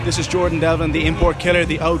This is Jordan Devlin, the import killer,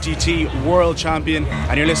 the OTT world champion,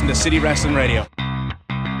 and you're listening to City Wrestling Radio.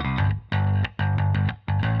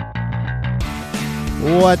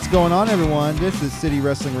 What's going on, everyone? This is City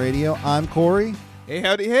Wrestling Radio. I'm Corey. Hey,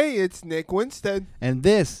 howdy, hey, it's Nick Winstead. And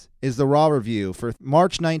this is the Raw review for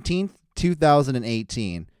March 19th,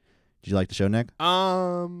 2018. Did you like the show, Nick?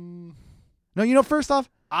 No, first off,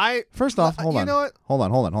 hold on. You know what? Hold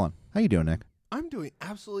on. How you doing, Nick? I'm doing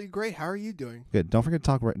absolutely great. How are you doing? Good. Don't forget to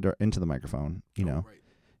talk right into the microphone, Right.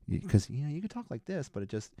 because you can talk like this, but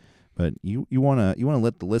you want to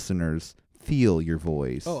let the listeners feel your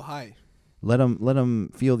voice. Oh, hi. Let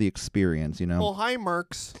them feel the experience, Well, hi,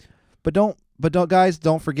 Marks. But don't guys,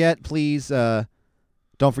 don't forget, please, don't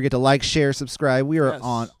forget to like, share, subscribe. We are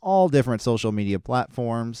on all different social media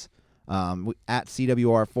platforms, at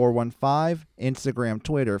CWR415, Instagram,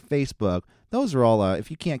 Twitter, Facebook. Those are all,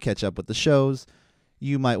 if you can't catch up with the shows,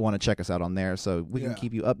 you might want to check us out on there so we can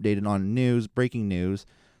keep you updated on news, breaking news.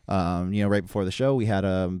 Right before the show, we had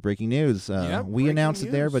breaking news. We announced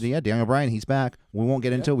it there, but Daniel Bryan, he's back. We won't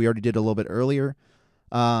get into it. We already did a little bit earlier.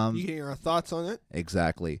 You get your thoughts on it?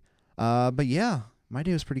 Exactly. But yeah, my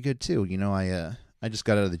day was pretty good too. I just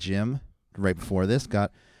got out of the gym right before this.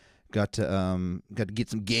 Got to get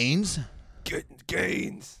some gains. Getting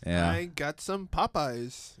gains. Yeah. I got some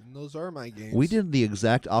Popeyes, and those are my gains. We did the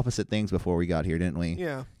exact opposite things before we got here, didn't we?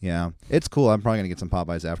 Yeah. Yeah. It's cool. I'm probably gonna get some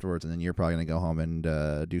Popeyes afterwards, and then you're probably gonna go home and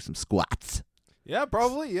do some squats. Yeah,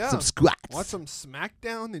 probably. Yeah. Some squats. Watch some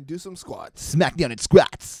SmackDown and do some squats. Smackdown and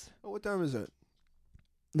squats. Oh, what time is it?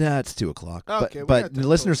 Nah, it's 2:00. Okay, but the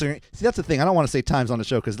listeners are see. That's the thing. I don't want to say times on the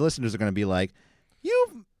show because the listeners are going to be like,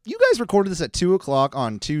 "You guys recorded this at 2:00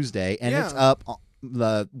 on Tuesday, and it's up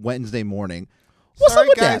the Wednesday morning." What's Sorry, up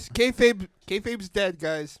with guys. that? Kayfabe's dead,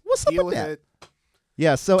 guys. What's up Deal with with that? it.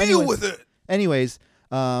 Yeah. So Deal with it. Anyways,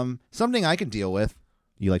 something I can deal with.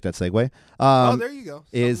 You like that segue? There you go.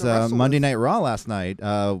 Is Monday Night Raw last night?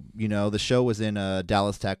 The show was in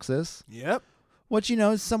Dallas, Texas. Yep. Which is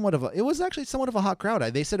it was actually somewhat of a hot crowd.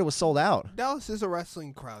 They said it was sold out. Dallas is a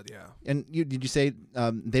wrestling crowd, yeah. And did you say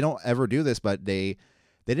they don't ever do this, but they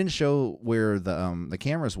didn't show where the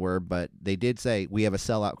cameras were, but they did say we have a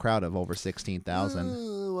sellout crowd of over 16,000.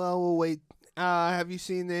 Well, we'll wait. Have you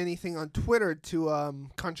seen anything on Twitter to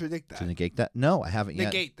contradict that? To negate that? No, I haven't yet.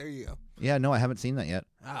 Negate. There you go. Yeah, no, I haven't seen that yet.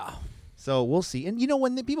 Oh. So we'll see. And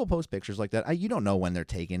when people post pictures like that, you don't know when they're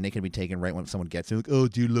taken. They can be taken right when someone gets it. Like, oh,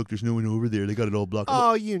 dude, look, there's no one over there. They got it all blocked.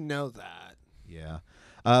 Oh, you know that. Yeah.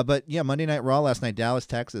 But yeah, Monday Night Raw last night, Dallas,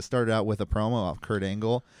 Texas, started out with a promo off Kurt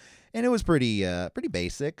Angle, and it was pretty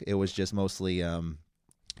basic. It was just mostly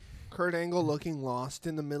Kurt Angle looking lost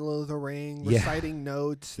in the middle of the ring, reciting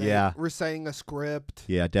notes, reciting a script.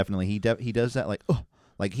 Yeah, definitely. He does that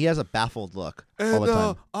like he has a baffled look all the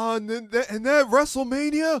time. And that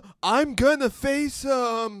WrestleMania, I'm gonna face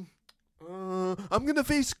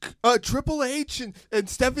Triple H and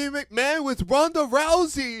Stephanie McMahon with Ronda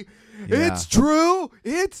Rousey. Yeah. It's true.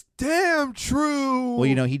 It's damn true.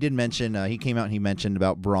 Well, he did mention he came out and he mentioned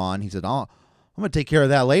about Braun. He said, "Oh, I'm gonna take care of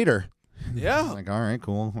that later." Yeah. Like, all right,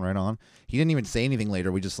 cool, right on. He didn't even say anything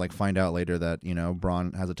later. We just find out later that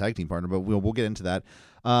Braun has a tag team partner, but we'll get into that.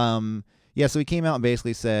 Yeah, so he came out and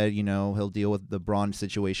basically said, he'll deal with the Braun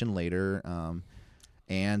situation later.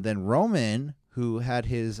 And then Roman, who had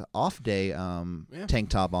his off day tank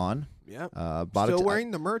top on, still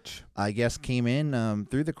wearing the merch, I guess, came in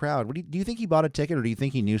through the crowd. Do you think he bought a ticket, or do you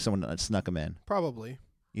think he knew someone that snuck him in? Probably.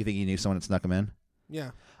 You think he knew someone that snuck him in?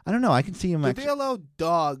 Yeah. I don't know. I can see him. Did they allow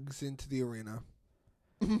dogs into the arena?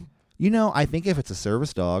 I think if it's a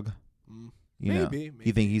service dog. Maybe.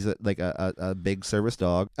 You think he's a big service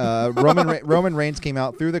dog? Roman Reigns came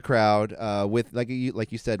out through the crowd with like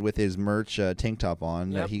you said, with his merch tank top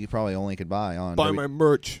on that he probably only could buy on my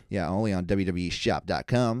merch. Yeah, only on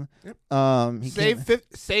WWEshop.com. Yep.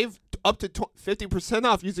 Save up to 50%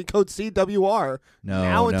 off using code CWR.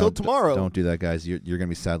 No, until tomorrow. Don't do that, guys. You're going to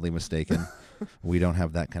be sadly mistaken. We don't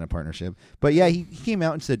have that kind of partnership. But yeah, he came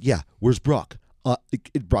out and said, "Yeah, where's Brock?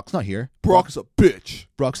 Brock's not here. Brock's a bitch.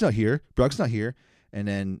 Brock's not here. Brock's not here." And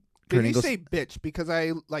then Did you say bitch? Because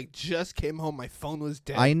I just came home, my phone was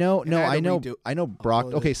dead. I know. No, I know.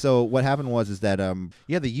 Brock. Okay, so what happened was that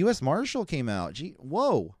the U.S. Marshal came out. Gee,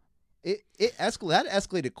 whoa. It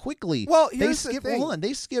escalated quickly. Well, here's the thing. Hold on.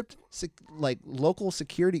 They skipped local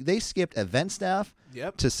security. They skipped event staff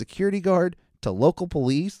to security guard to local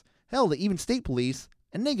police. Hell, to even state police,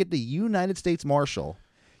 and they get the United States Marshal.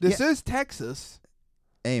 This is Texas.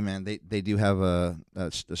 Hey, man, they do have a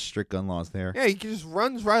strict gun laws there. Yeah, he just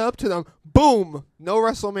runs right up to them. Boom! No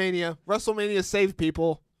WrestleMania. WrestleMania saved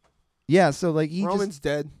people. Yeah, so like Roman's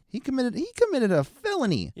dead. He committed a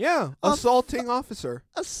felony. Yeah, assaulting officer.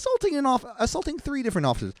 Assaulting 3 different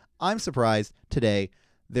officers. I'm surprised today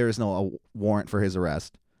there is no warrant for his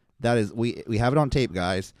arrest. That is, we have it on tape,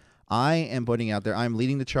 guys. I am putting out there. I'm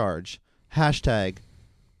leading the charge. Hashtag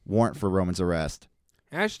warrant for Roman's arrest.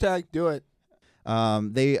 Hashtag do it.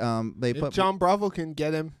 They if put John Bravo can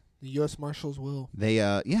get him, the U.S. Marshals will. They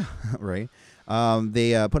yeah, right.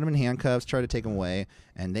 They put him in handcuffs, tried to take him away,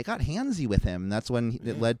 and they got handsy with him. And that's when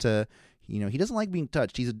it led to, he doesn't like being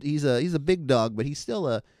touched. He's a big dog, but he's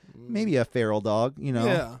still maybe a feral dog.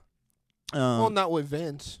 Yeah. Well, not with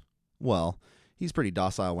Vince. Well, he's pretty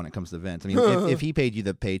docile when it comes to Vince. I mean, if he paid you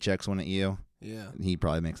the paychecks, wouldn't you? Yeah. He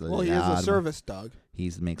probably makes a lot. Well, he is a service dog. He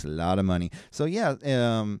makes a lot of money. So yeah.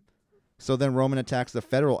 So then Roman attacks the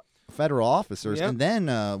federal officers, and then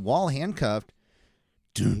while handcuffed.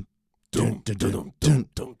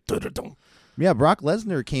 Yeah, Brock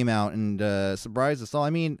Lesnar came out and surprised us all.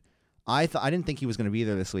 I mean, I didn't think he was going to be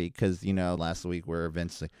there this week because last week where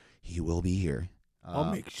Vince he will be here.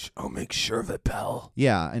 I'll make sure of it, pal.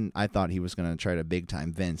 Yeah, and I thought he was going to try to big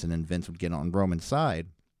time Vince, and then Vince would get on Roman's side.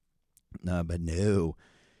 But no.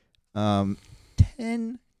 10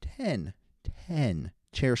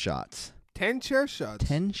 chair shots. 10 chair shots.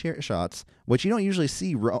 10 chair shots, which you don't usually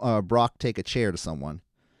see Brock take a chair to someone.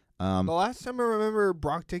 The last time I remember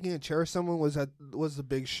Brock taking a chair to someone was the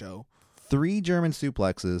Big Show. 3 German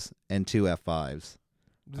suplexes and 2 F5s.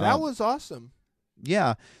 That was awesome.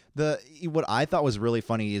 Yeah. What I thought was really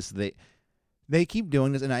funny is they keep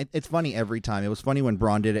doing this, and it's funny every time. It was funny when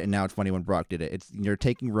Braun did it, and now it's funny when Brock did it. You're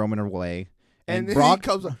taking Roman away, and Brock he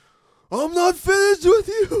comes like, I'm not finished with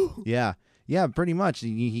you. Yeah, pretty much.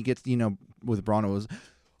 He gets, with Braun, it was,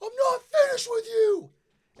 I'm not finished with you.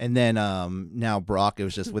 And then now Brock, it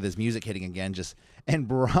was just with his music hitting again, and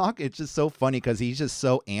Brock, it's just so funny because he's just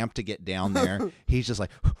so amped to get down there. He's just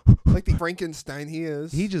like the Frankenstein he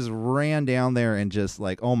is. He just ran down there and just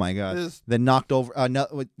like, oh my God. Then knocked over.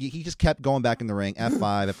 He just kept going back in the ring,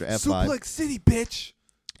 F5 after F5. Suplex City, bitch.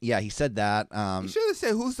 Yeah, he said that. He should have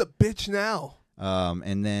said, who's the bitch now?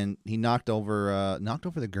 And then he knocked over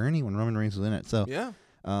the gurney when Roman Reigns was in it. So yeah.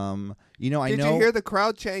 I Did know. Did you hear the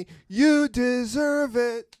crowd chant, "You deserve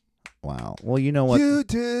it"? Wow. Well, you know what? You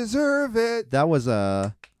deserve it. That was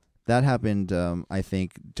that happened. I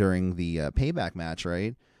think during the Payback match,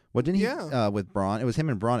 right? What didn't he? Yeah. With Braun, it was him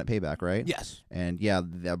and Braun at Payback, right? Yes. And yeah,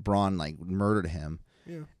 Braun murdered him.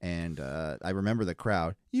 Yeah. And I remember the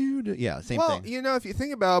crowd. Same thing. Well, if you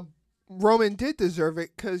think about it, Roman did deserve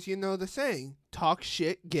it because the saying, talk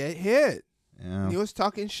shit, get hit. Yeah. He was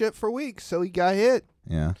talking shit for weeks, so he got hit.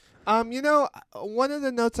 Yeah. One of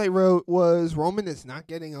the notes I wrote was Roman is not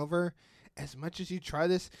getting over as much as you try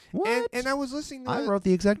this. What? And I was listening to I wrote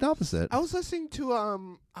the exact opposite. I was listening to a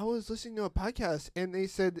podcast and they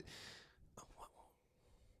said,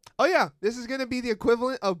 oh yeah, this is going to be the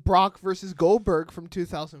equivalent of Brock versus Goldberg from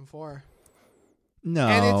 2004. No.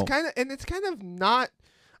 And it's kind of not.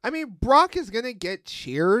 I mean, Brock is going to get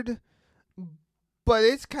cheered, but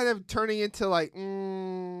it's kind of turning into like,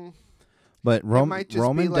 But Roman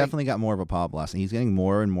definitely got more of a pop last night. He's getting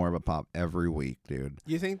more and more of a pop every week, dude.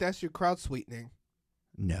 You think that's your crowd sweetening?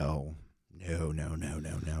 No.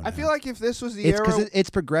 I feel like if this was the era... It's because it's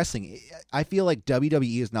progressing. I feel like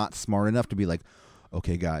WWE is not smart enough to be like,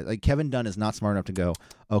 okay, guys. Like, Kevin Dunn is not smart enough to go,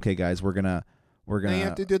 okay, guys, we're gonna... Now you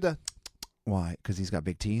have to do the... Why? Because he's got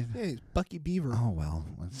big teeth? Yeah, he's Bucky Beaver. Oh, well,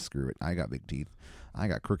 screw it. I got big teeth. I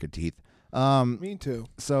got crooked teeth. Me too.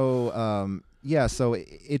 So, so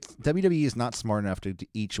it's WWE is not smart enough to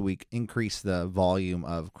each week increase the volume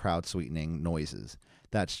of crowd sweetening noises.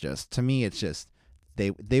 That's just, to me, it's just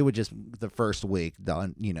they would just the first week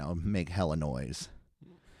make hella noise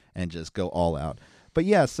and just go all out. But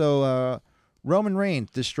yeah, so Roman Reigns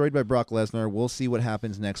destroyed by Brock Lesnar. We'll see what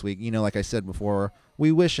happens next week. Like I said before,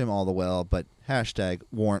 we wish him all the well, but hashtag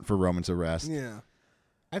warrant for Roman's arrest. Yeah.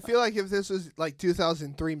 I feel like if this was like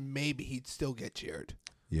 2003, maybe he'd still get cheered.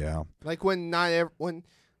 Yeah. Like when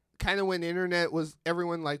internet was,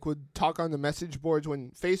 everyone would talk on the message boards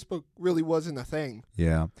when Facebook really wasn't a thing.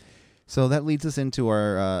 Yeah. So that leads us into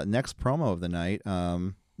our next promo of the night,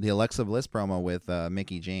 the Alexa Bliss promo with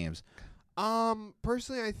Mickie James.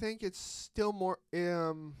 Personally, I think it's still more.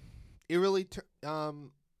 It really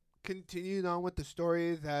continued on with the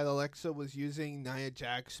story that Alexa was using Nia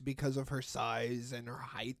Jax because of her size and her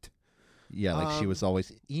height. Yeah, she was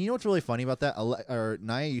always. You know what's really funny about that?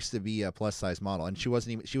 Nia used to be a plus size model, and she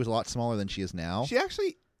wasn't even. She was a lot smaller than she is now. She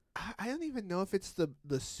actually, I don't even know if it's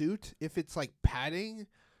the suit, if it's padding,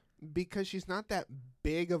 because she's not that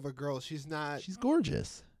big of a girl. She's not. She's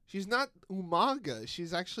gorgeous. She's not Umaga.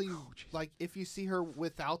 She's actually like if you see her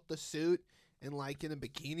without the suit and like in a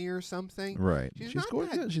bikini or something. Right. She's She's not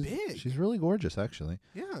gorgeous. that big. She's really gorgeous, actually.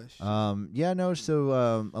 Yeah. Yeah. No.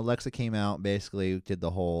 So Alexa came out, basically did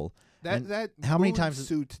the whole. That how many moon times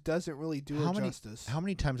suit doesn't really do her justice. How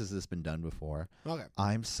many times has this been done before? Okay.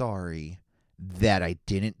 I'm sorry that I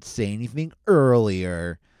didn't say anything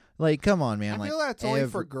earlier. Like, come on, man. I feel that's only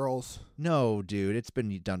for girls. No, dude, it's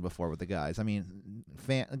been done before with the guys. I mean,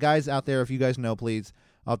 guys out there, if you guys know, please,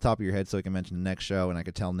 off the top of your head, so I can mention the next show and I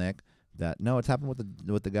could tell Nick that no, it's happened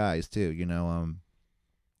with the guys too. You know,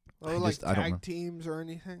 or like tag teams or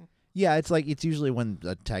anything. Yeah, it's like it's usually when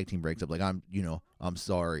a tag team breaks up. Like I'm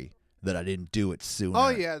sorry that I didn't do it sooner. Oh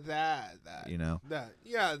yeah, that you know that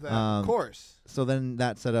of course. So then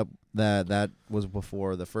that set up that was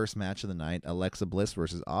before the first match of the night, Alexa Bliss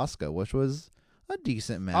versus Asuka, which was a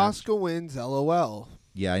decent match. Asuka wins, LOL.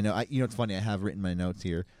 Yeah, I know. It's funny. I have written my notes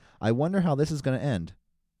here. I wonder how this is going to end.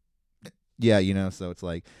 Yeah, so it's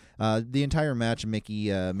like the entire match, Mickey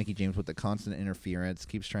James with the constant interference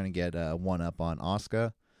keeps trying to get one up on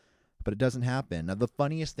Asuka, but it doesn't happen. Now the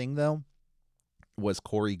funniest thing though was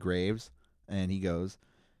Corey Graves, and he goes,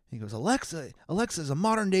 Alexa's a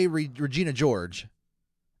modern day Regina George.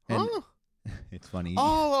 And it's funny.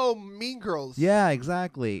 Oh, Mean Girls. Yeah,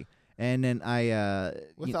 exactly. And then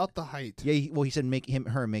without the height. Yeah, he said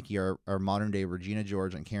her and Mickey are modern day Regina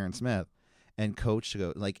George and Karen Smith. And Coach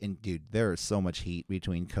and dude, there is so much heat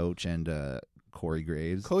between Coach and Corey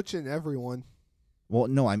Graves. Coach and everyone. Well,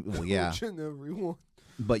 no, yeah. Coach and everyone.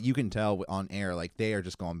 But you can tell on air, like, they are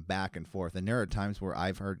just going back and forth. And there are times where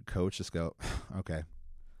I've heard Coach just go, okay.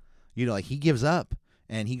 Like, he gives up.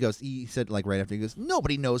 And he said, like, right after, he goes,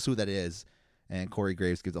 nobody knows who that is. And Corey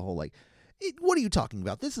Graves gives a whole, like, what are you talking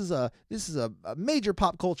about? This is a major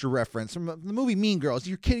pop culture reference from the movie Mean Girls.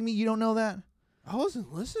 You're kidding me? You don't know that? I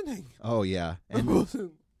wasn't listening. Oh, yeah. I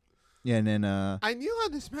wasn't. Yeah, and then... I knew how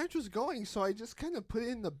this match was going, so I just kind of put it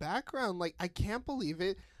in the background. Like, I can't believe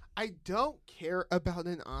it. I don't care about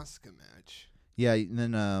an Asuka match. Yeah, and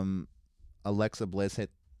then Alexa Bliss hit...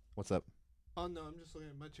 What's up? Oh, no, I'm just looking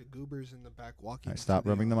at a bunch of goobers in the back walking. All right, stop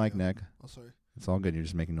rubbing the mic, Nick. Oh, sorry. It's all good. You're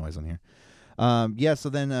just making noise on here. Yeah, so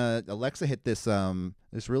then Alexa hit this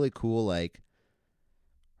really cool, like,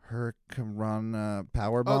 Hurricane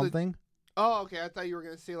powerbomb thing. Oh, okay. I thought you were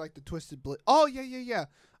going to say, like, the Twisted Bliss. Oh, yeah.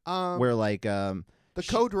 Where, like... the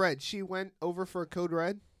Code Red. She went over for a Code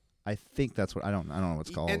Red. I think that's what... I don't know what it's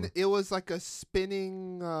called. And it was like a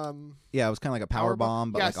spinning... yeah, it was kind of like a power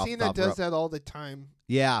bomb. But yeah, like Cena does that all the time.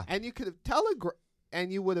 Yeah. And you could have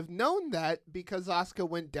and you would have known that because Asuka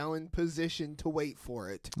went down in position to wait for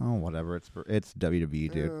it. Oh, whatever. It's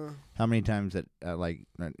WWE, dude. How many times at like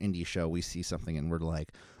an indie show we see something and we're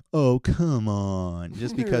like, oh, come on.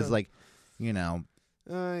 Just because, like, Oh,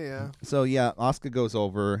 yeah. So, yeah, Asuka goes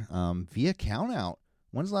over via countout.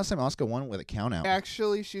 When's the last time Asuka won with a countout?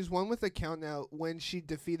 Actually, she's won with a countout when she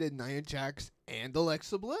defeated Nia Jax and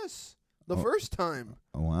Alexa Bliss the first time.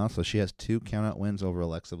 Oh, wow. So she has 2 countout wins over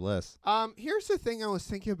Alexa Bliss. Here's the thing. I was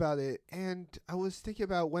thinking about it, and I was thinking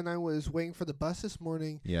about when I was waiting for the bus this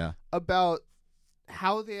morning. Yeah. About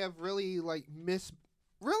how they have really, like,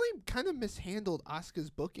 kind of mishandled Asuka's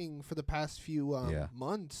booking for the past few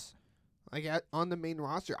months. Like on the main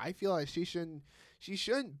roster, I feel like she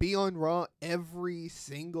shouldn't be on Raw every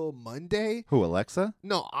single Monday. Who, Alexa?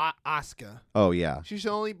 No, Asuka. Oh, yeah. She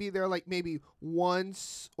should only be there like maybe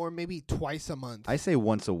once or maybe twice a month. I say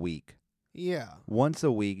once a week. Yeah. Once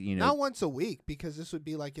a week, Not once a week, because this would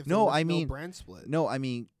be like if there was no brand split. No, I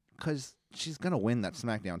mean, because she's going to win that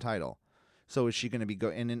SmackDown title. So is she going to be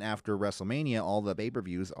and then after WrestleMania, all the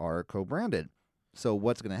pay-per-views are co-branded. So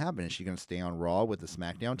what's going to happen? Is she going to stay on Raw with the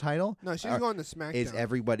SmackDown title? No, she's going to SmackDown. Is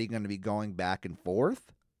everybody going to be going back and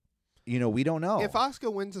forth? We don't know. If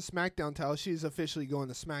Asuka wins the SmackDown title, she's officially going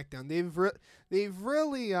to SmackDown. They've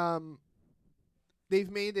really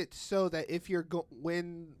they've made it so that if you're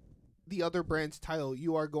win the other brand's title,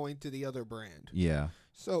 you are going to the other brand. Yeah.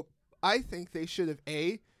 So I think they should have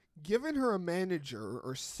given her a manager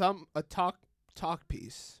or a talk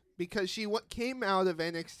piece, because she came out of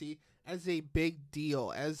NXT as a big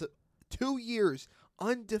deal, as a 2-year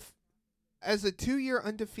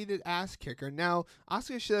undefeated ass kicker. Now,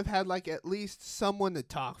 Asuka should have had like at least someone to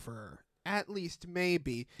talk for her. At least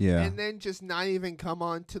maybe. Yeah. And then just not even come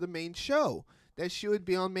on to the main show. That she would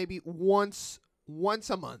be on maybe once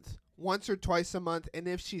a month. Once or twice a month. And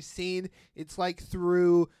if she's seen, it's like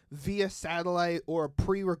via satellite or a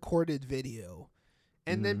pre-recorded video.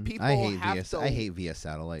 And then people I hate have to. I hate via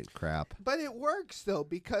satellite crap. But it works though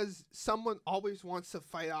because someone always wants to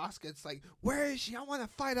fight Asuka. It's like, where is she? I want to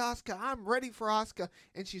fight Asuka. I'm ready for Asuka,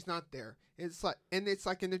 and she's not there. It's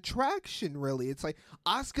like an attraction, really. It's like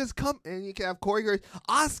Asuka's and you can have Corey goes,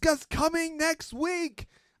 Asuka's coming next week.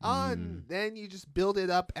 Then you just build it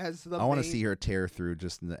up as the. I want to see her tear through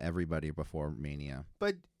just everybody before Mania.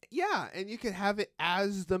 But yeah, and you could have it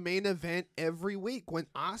as the main event every week when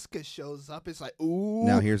Asuka shows up. It's like, ooh.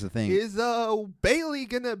 Now here's the thing: is Bayley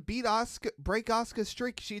gonna beat Asuka, break Asuka's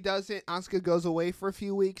streak? She doesn't. Asuka goes away for a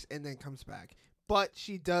few weeks and then comes back. But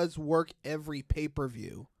she does work every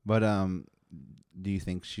pay-per-view. But do you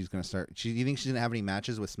think she's gonna start? Do you think she's gonna have any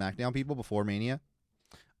matches with SmackDown people before Mania?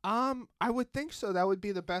 I would think so. That would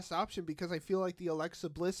be the best option because I feel like the Alexa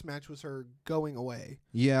Bliss match was her going away.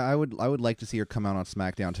 Yeah, I would like to see her come out on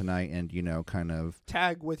SmackDown tonight and kind of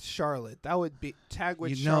tag with Charlotte. That would be tag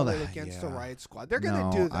with Charlotte against the Riot Squad. They're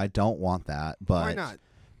gonna do that. I don't want that, but why not?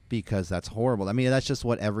 Because that's horrible. I mean, that's just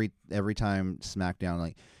what every time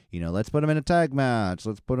SmackDown let's put them in a tag match.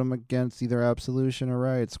 Let's put them against either Absolution or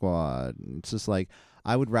Riot Squad. It's just like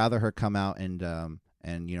I would rather her come out and her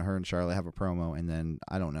and Charlotte have a promo, and then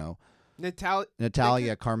I don't know,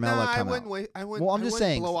 Natalia, Carmella come out. I wouldn't. Well, I'm just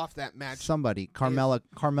saying, blow off that match. Somebody, Carmella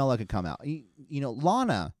could come out.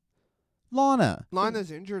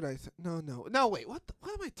 Lana's injured. No. Wait, what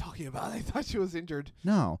am I talking about? I thought she was injured.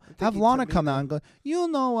 No, have Lana come out and go. You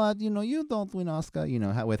know what? You don't win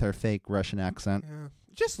Asuka. With her fake Russian accent. Yeah.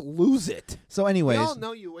 Just lose it. So, anyways, we all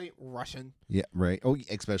know you ain't Russian. Yeah, right. Oh,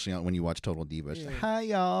 especially when you watch Total Divas. Yeah. Hi,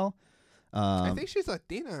 y'all. I think she's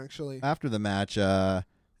Latina, actually. After the match,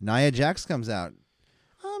 Nia Jax comes out.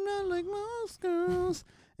 I'm not like most girls.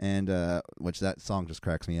 And which that song just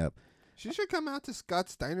cracks me up. She should come out to Scott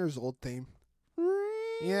Steiner's old theme.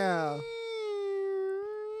 Yeah.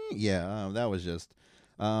 Yeah, that was just...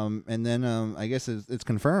 and then I guess it's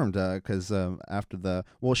confirmed because after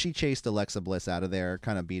she chased Alexa Bliss out of there,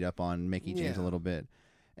 kind of beat up on Mickie James a little bit.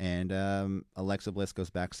 And Alexa Bliss goes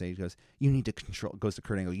backstage, goes to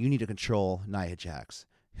Kurt Angle, you need to control Nia Jax.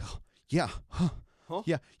 Yeah. Huh?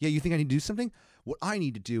 Yeah. You think I need to do something? What I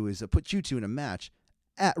need to do is put you two in a match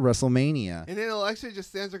at WrestleMania. And then Alexa just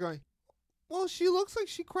stands there going, well, she looks like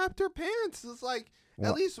she crapped her pants. It's like,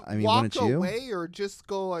 at least walk away or just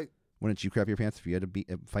go like. Wouldn't you crap your pants if you had to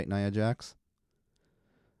fight Nia Jax?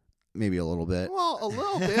 Maybe a little bit. Well, a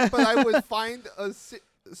little bit, but I would find a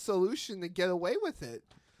solution to get away with it.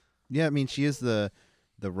 Yeah, I mean, she is the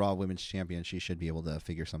Raw Women's Champion. She should be able to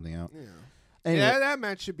figure something out. Yeah. Anyway, that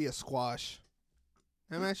match should be a squash.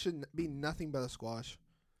 That match should be nothing but a squash.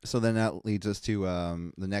 So then that leads us to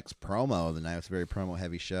the next promo of the night. It's a very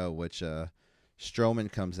promo-heavy show, which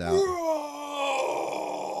Strowman comes out.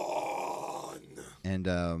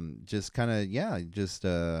 And just kind of, just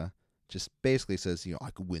basically says,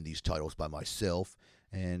 I could win these titles by myself.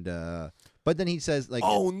 And but then he says, like, I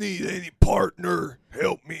don't need any partner.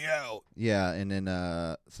 Help me out. Yeah, and then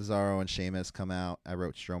Cesaro and Sheamus come out.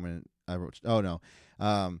 Cesaro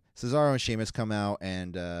and Sheamus come out,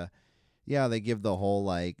 and they give the whole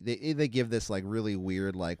they give this really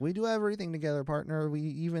weird we do everything together, partner. We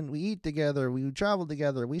eat together, we travel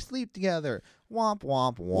together, we sleep together. Womp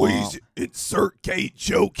womp womp. We insert gay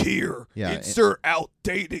joke here. Yeah, insert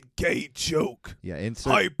outdated gay joke. Yeah,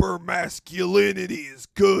 insert hyper masculinity is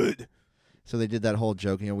good. So they did that whole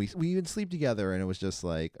joke, we even sleep together, and it was just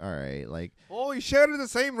all right, oh, we shared in the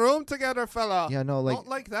same room together, fella. Yeah, no, not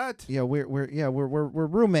like that. Yeah, we're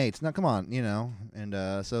roommates. Now, come on,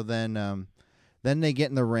 And so then they get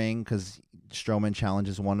in the ring because Strowman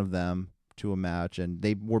challenges one of them to a match, and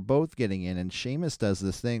they were both getting in, and Sheamus does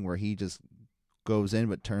this thing where he just goes in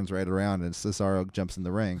but turns right around, and Cesaro jumps in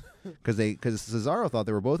the ring because Cesaro thought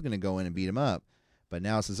they were both going to go in and beat him up. But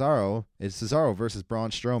now it's Cesaro versus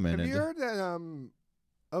Braun Strowman. Have you heard that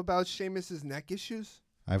about Sheamus's neck issues?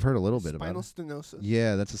 I've heard a little bit about spinal stenosis.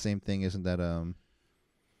 Yeah, that's the same thing, isn't that?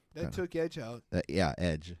 That took Edge out. Yeah,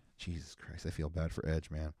 Edge. Jesus Christ, I feel bad for Edge,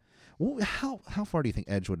 man. Well, how far do you think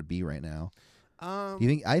Edge would be right now? I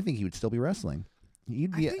think he would still be wrestling.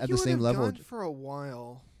 He'd be at the same level. Gone for a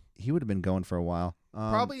while. He would have been going for a while.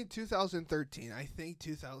 Probably in 2013. I think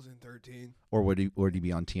 2013. Or would he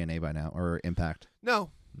be on TNA by now or Impact?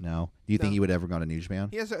 No. Do you think he would ever go to New Japan?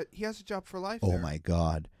 He has a job for life. Oh my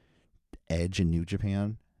God, Edge in New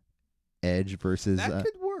Japan. Edge versus that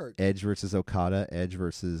could work. Edge versus Okada. Edge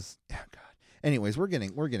versus God. Anyways, we're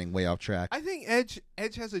getting way off track. I think Edge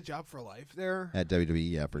has a job for life there at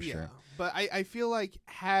WWE. Yeah, for sure. But I feel like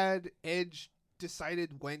had Edge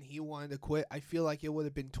decided when he wanted to quit, I feel like it would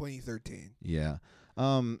have been 2013. Yeah.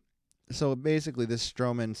 So basically, this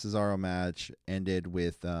Strowman Cesaro match ended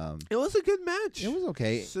with. It was a good match. It was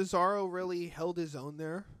okay. Cesaro really held his own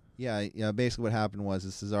there. Yeah. Basically, what happened was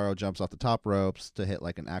Cesaro jumps off the top ropes to hit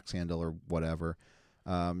like an axe handle or whatever.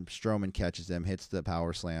 Strowman catches him, hits the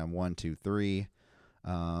power slam. 1, 2, 3.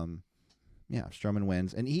 Strowman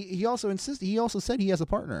wins, and he also insisted. He also said he has a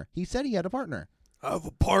partner. He said he had a partner. I have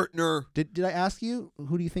a partner. Did I ask you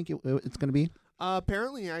who do you think it's going to be?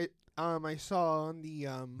 Apparently, I saw on the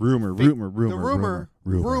rumor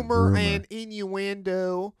and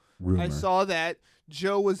innuendo. Rumor. I saw that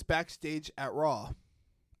Joe was backstage at Raw.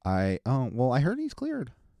 I heard he's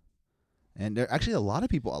cleared. And there actually a lot of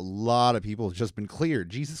people have just been cleared.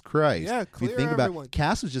 Jesus Christ. Yeah, clear if you think everyone. about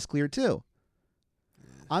Cass was just cleared too.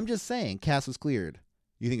 I'm just saying Cass was cleared.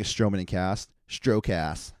 You think of Strowman and Cass?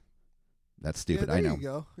 Cass. That's stupid, yeah, I know. There you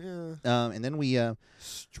go. Yeah. And then we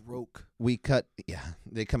Stroke. we cut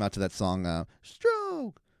they come out to that song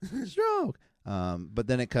Stroke. But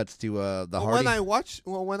then it cuts to the Hardy.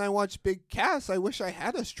 When I watch Big Cass, I wish I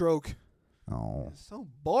had a stroke. Oh. It's so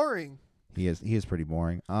boring. He is pretty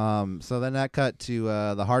boring. So then that cut to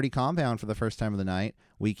the Hardy compound for the first time of the night.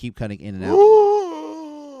 We keep cutting in and out.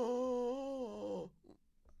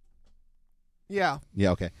 Yeah.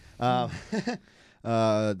 Yeah, okay. The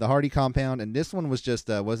Hardy compound, and this one was just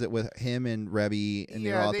was it with him and Rebby, and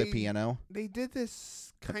they were all at the piano? They did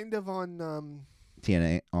this kind of on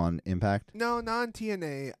TNA on Impact. No, not on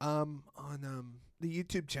TNA. On the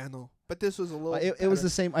YouTube channel. But this was a little. It was the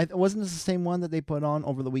same. Wasn't this the same one that they put on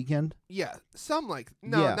over the weekend? Yeah,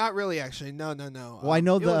 Yeah. not really. Actually, no. Well, I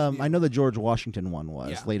know the George Washington one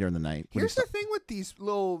was later in the night. Here's the thing with these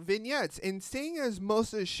little vignettes, and seeing as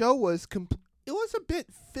most of the show was it was a bit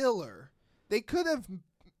filler. They could have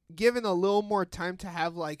given a little more time to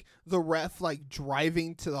have like the ref like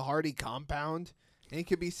driving to the Hardy compound, and he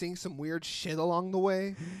could be seeing some weird shit along the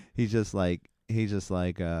way. He's just like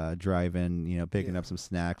driving, picking up some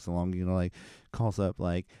snacks along, like calls up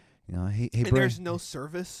like, hey and Bray, there's no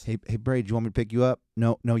service. Hey Bray, do you want me to pick you up?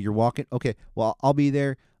 No, you're walking. Okay, well I'll be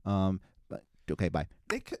there. But okay, bye.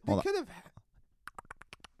 They could have.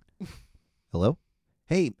 Hello?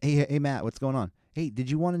 Hey Matt, what's going on? Hey, did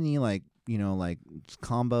you want any like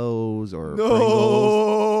combos or No,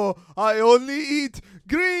 Pringles? I only eat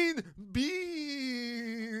green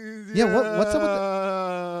beans. Yeah, what's up with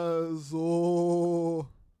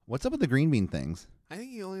what's up with the green bean things? I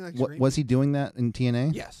think he only likes green Was he doing that in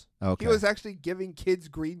TNA? Yes. Okay. He was actually giving kids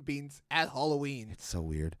green beans at Halloween. It's so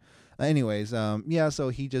weird. Anyways,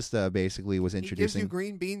 so he just basically was introducing. He gives you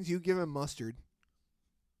green beans, you give him mustard.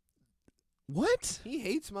 What? He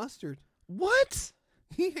hates mustard. What?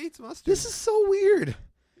 He hates mustard. This is so weird.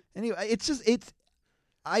 Anyway,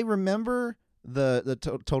 I remember the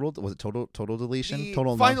total was it total deletion?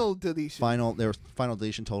 Total final deletion. There was final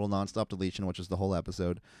deletion, total nonstop deletion, which was the whole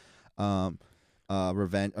episode.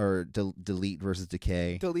 Revenge or delete versus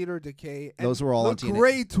decay. Delete or decay. Those were all on TNA.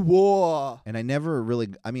 Great War. And I never really.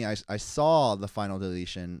 I mean, I saw the final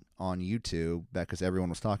deletion on YouTube because everyone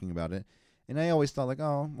was talking about it, and I always thought like,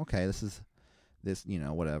 oh, okay, this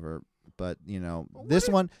whatever. But this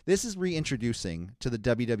is reintroducing to the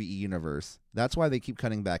WWE universe. That's why they keep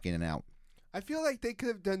cutting back in and out. I feel like they could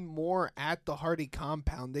have done more at the Hardy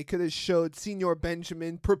compound. They could have showed Senior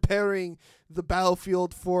Benjamin preparing the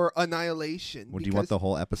battlefield for annihilation. Would you want the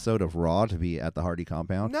whole episode of Raw to be at the Hardy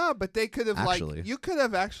compound? No, but they could have you could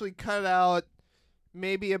have actually cut out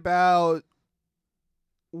maybe about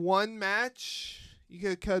one match. You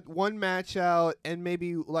could cut one match out and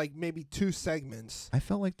maybe 2 segments. I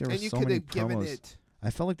felt like there were so many promos.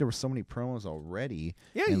 I felt like there were so many promos already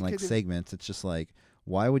and segments. It's just like,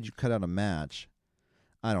 why would you cut out a match?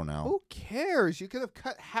 I don't know. Who cares? You could have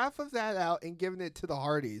cut half of that out and given it to the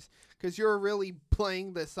Hardys because you're really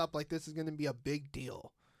playing this up like this is going to be a big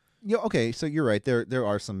deal. Yeah. Okay. So you're right. There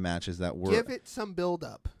are some matches that were. Give it some build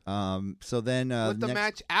up. So then with the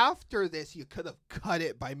match after this, you could have cut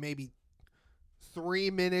it by maybe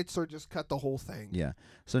 3 minutes or just cut the whole thing. Yeah.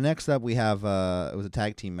 So next up we have it was a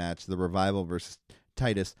tag team match, the Revival versus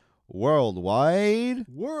Titus Worldwide.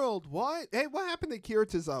 Hey, what happened to Kira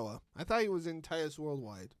Tozawa? I thought he was in Titus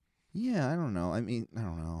Worldwide. Yeah, I don't know. I mean, I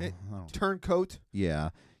don't know. Turncoat? Yeah.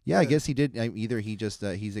 Yeah, I guess he did. Either he just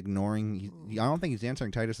he's ignoring. I don't think he's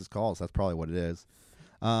answering Titus's calls. That's probably what it is.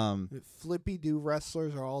 Flippy do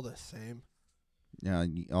wrestlers are all the same. Yeah,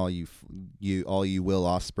 all you Will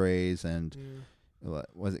Ospreys and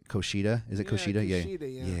was it Kushida? Is it Kushida?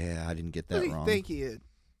 Yeah, I didn't get that wrong. Thank you.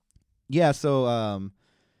 Yeah. So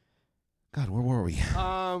God, where were we?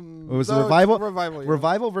 It was the Revival. Revival. Yeah.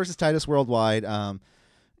 Revival versus Titus Worldwide.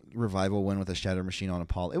 Revival win with a Shatter Machine on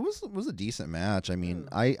Apollo. It was a decent match. I mean,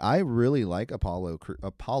 I really like Apollo,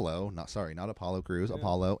 not Apollo Crews,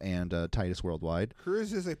 Apollo and Titus Worldwide.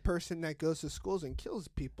 Crews is a person that goes to schools and kills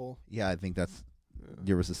people. Yeah, I think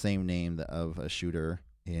there was the same name of a shooter.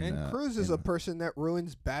 And Crews is a person that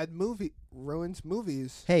ruins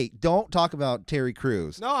movies. Hey, don't talk about Terry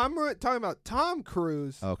Crews. No, I'm talking about Tom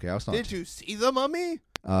Cruise. Okay, I was talking. Did you see The Mummy?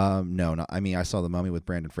 No. I mean, I saw The Mummy with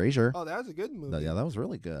Brandon Fraser. Oh, that was a good movie. Yeah, that was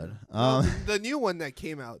really good. The new one that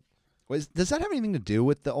came out. Does that have anything to do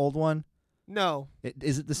with the old one? No.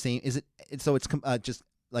 Is it the same? Is it? So it's just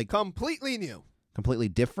like completely new. Completely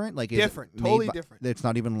different, like different, totally different. It's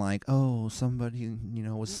not even like, oh, somebody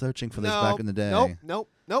was searching for this back in the day. Nope.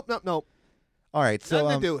 All right, so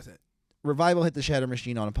nothing to do with it. Revival hit the Shatter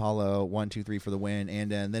Machine on Apollo 1, 2, 3 for the win,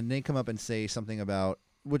 and then they come up and say something about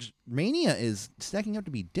which Mania is stacking up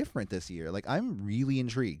to be different this year. Like I'm really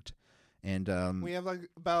intrigued, and we have like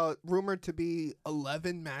about rumored to be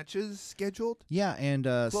 11 matches scheduled. Yeah, and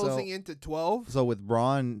closing into 12. So with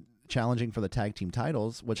Braun challenging for the tag team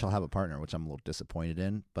titles, which I'll have a partner, which I'm a little disappointed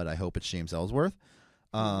in, but I hope it's James Ellsworth.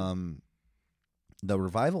 The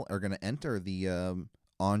Revival are going to enter the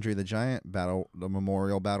Andre the Giant the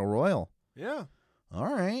Memorial Battle Royal. Yeah.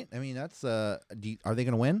 All right. I mean, that's are they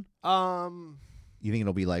going to win? You think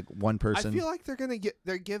it'll be like one person? I feel like they're going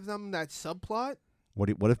to give them that subplot.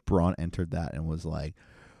 What if Braun entered that and was like,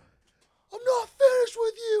 I'm not finished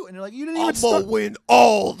with you. And they're like, you didn't even I'm going to win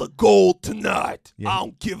all the gold tonight. Yeah. I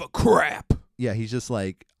don't give a crap. Yeah, he's just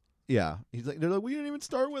like, yeah. He's like, they're like, we didn't even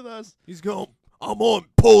start with us. He's going, I'm going to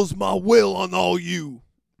impose my will on all you.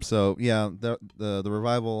 So, yeah, the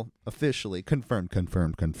Revival officially confirmed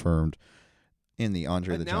in the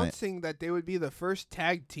Andre the Giant. Announcing that they would be the first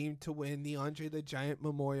tag team to win the Andre the Giant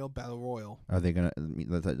Memorial Battle Royal. Are they going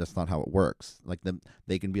to, that's not how it works. Like,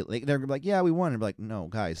 they can be, they're like, yeah, we won. And be like, no,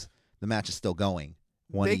 guys. The match is still going.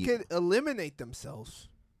 They could eliminate themselves.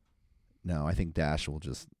 No, I think Dash will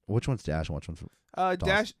just. Which one's Dash and which one's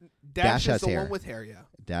Dash has is the hair. one with hair, yeah.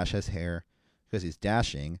 Dash has hair because he's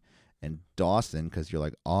dashing, and Dawson because you're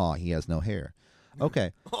like, oh, he has no hair.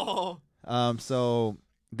 Okay. So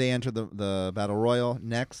they enter the Battle Royal.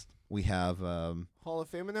 Next, we have Hall of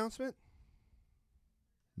Fame announcement?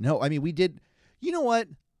 No, I mean we did. You know what?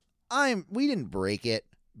 We didn't break it,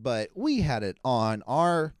 but we had it on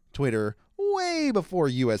our Twitter way before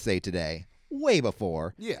USA Today. Way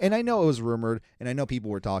before. Yeah. And I know it was rumored, and I know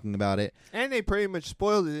people were talking about it. And they pretty much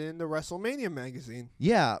spoiled it in the WrestleMania magazine.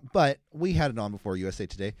 Yeah, but we had it on before USA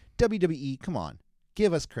Today. WWE, come on.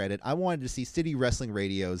 Give us credit. I wanted to see City Wrestling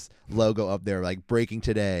Radio's logo up there, like breaking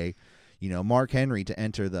today. Mark Henry to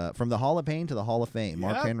enter from the Hall of Pain to the Hall of Fame.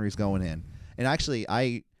 Mark Henry's going in. And actually,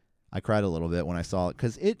 I cried a little bit when I saw it,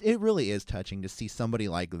 because it really is touching to see somebody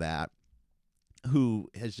like that who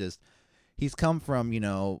has just, he's come from,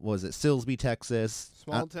 was it Silsbee, Texas?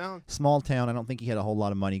 Small town. I don't think he had a whole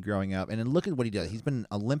lot of money growing up. And then look at what he does. He's been an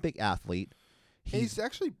Olympic athlete. He's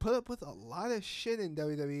actually put up with a lot of shit in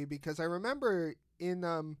WWE, because I remember in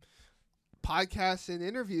podcasts and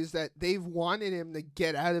interviews that they've wanted him to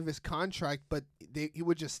get out of his contract, but he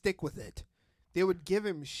would just stick with it. They would give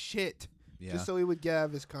him shit just so he would get out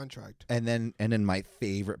of his contract. And then my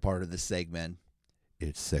favorite part of the segment,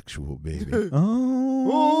 it's sexual, baby.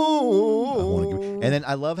 Oh. And then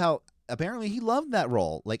I love how apparently he loved that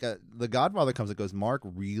role. Like the Godfather comes and goes, Mark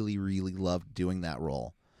really, really loved doing that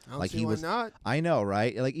role. I don't see why not. I know,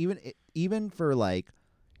 right? Like even for like,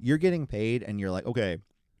 you're getting paid and you're like, okay,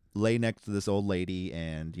 lay next to this old lady,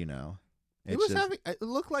 and it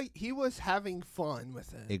looked like he was having fun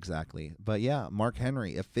with it. Exactly. But yeah, Mark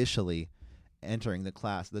Henry officially entering the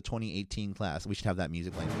 2018 class. We should have that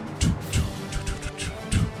music playing.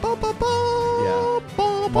 Yeah.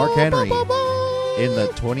 Mark Henry in the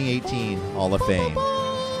 2018 Hall of Fame.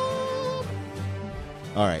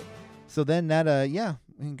 All right. So then that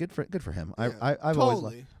good for him. Yeah,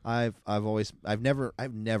 I've never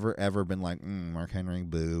ever been like Mark Henry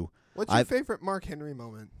boo. What's your favorite Mark Henry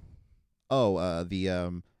moment? Oh,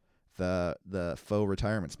 the faux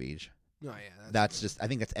retirement speech. Oh yeah, that's just, I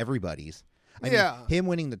think that's everybody's. I mean, him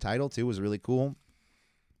winning the title too was really cool.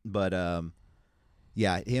 But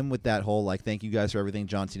yeah, him with that whole like, thank you guys for everything,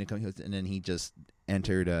 John Cena coming, and then he just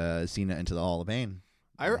entered Cena into the Hall of Fame.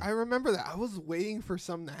 I remember that. I was waiting for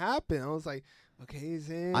something to happen. I was like, okay, he's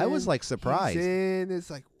in. I was like surprised. He's in.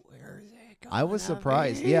 It's like, where is it going? I was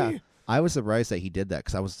surprised. Yeah, I was surprised that he did that,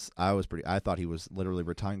 because I thought he was literally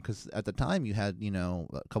retiring, because at the time you had a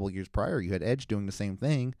couple of years prior you had Edge doing the same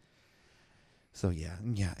thing. So yeah,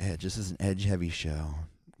 Edge. This is an Edge heavy show,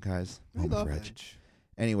 guys. I love Edge.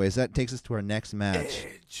 Anyways, that takes us to our next match.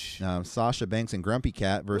 Sasha Banks and Grumpy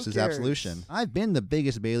Cat versus Absolution. I've been the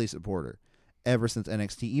biggest Bayley supporter ever since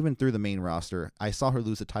NXT, even through the main roster. I saw her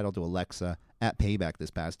lose the title to Alexa at Payback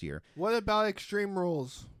this past year. What about Extreme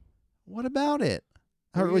Rules? What about it?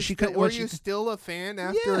 Were you still a fan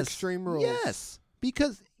after Extreme Rules? Yes.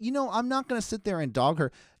 Because, I'm not going to sit there and dog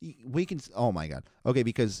her. We can. Oh, my God. Okay,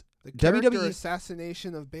 because the character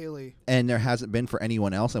assassination of Bayley. And there hasn't been for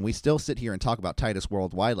anyone else, and we still sit here and talk about Titus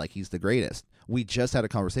worldwide like he's the greatest. We just had a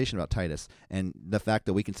conversation about Titus, and the fact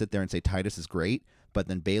that we can sit there and say Titus is great, but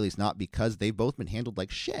then Bayley's not because they've both been handled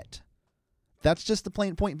like shit. That's just the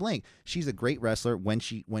plain point blank. She's a great wrestler when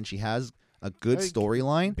she has a good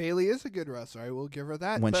storyline. Bayley is a good wrestler. I will give her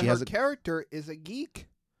that. When but she her has character is a geek.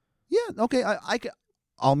 Yeah, okay.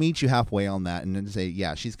 I'll meet you halfway on that and then say,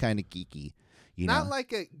 yeah, she's kind of geeky. Not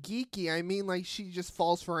like a geeky. I mean, like she just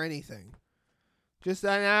falls for anything. Just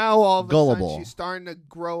that now all of a sudden she's starting to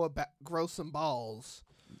grow some balls.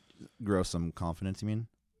 Grow some confidence, you mean?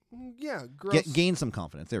 Yeah. Gain some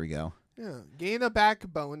confidence. There we go. Yeah. Gain a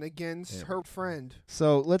backbone against her friend.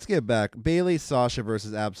 So let's get back. Bayley, Sasha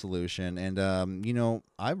versus Absolution. And,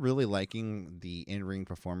 I'm really liking the in-ring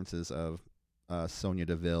performances of Sonya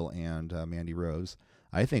Deville and Mandy Rose.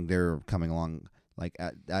 I think they're coming along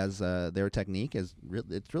as their technique is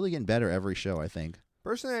it's really getting better every show, I think.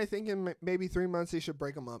 Personally, I think in maybe 3 months they should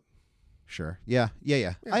break them up. Sure. Yeah.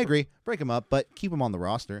 I agree. Break them up, but keep them on the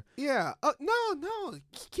roster. Yeah. No.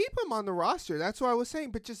 Keep them on the roster. That's what I was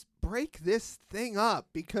saying. But just break this thing up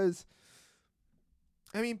because,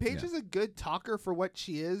 I mean, Paige is a good talker for what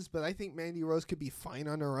she is, but I think Mandy Rose could be fine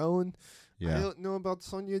on her own. Yeah. I don't know about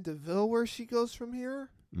Sonya Deville where she goes from here.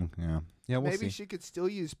 Yeah. Yeah. We'll Maybe see. she could still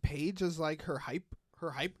use Paige as like her hype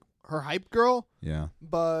girl. Yeah.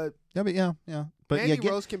 But But Mandy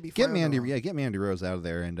Rose can be fine. Get Mandy Rose out of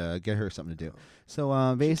there and get her something to do.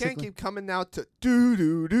 So basically, she can't keep coming out to do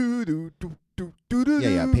do do do do do do do.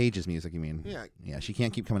 Yeah. Paige's music. You mean? Yeah. Yeah. She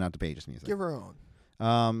can't keep coming out to Paige's music. Give her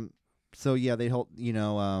own. So yeah, they hold.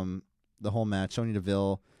 The whole match. Sonya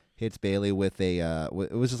Deville hits Bayley with a.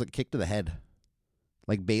 It was just like a kick to the head.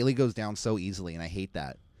 Like Bayley goes down so easily, and I hate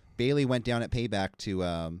that. Bayley went down at Payback to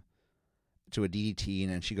a DDT,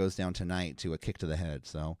 and then she goes down tonight to a kick to the head.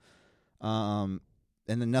 So, and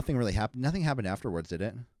then nothing really happened. Nothing happened afterwards, did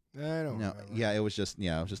it? I don't know. Yeah, it was just the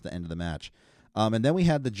end of the match. And then we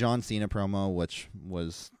had the John Cena promo, which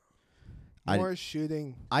was more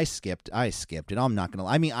shooting. I skipped it. I'm not gonna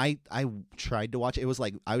lie. I mean, I tried to watch it. It was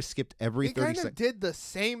like I skipped every 30 seconds. He kind of did the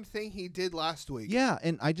same thing he did last week. Yeah,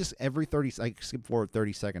 and I just I skipped forward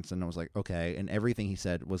 30 seconds, and I was like, okay. And everything he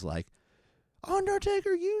said was like,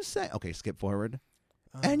 Undertaker, you say, okay, skip forward,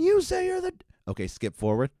 and you say you're the, okay, skip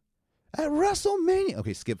forward, at WrestleMania,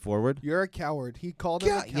 okay, skip forward. You're a coward. He called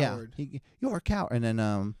him a coward. Yeah, you're a coward.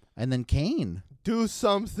 And then Kane. Do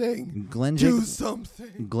something. Glenn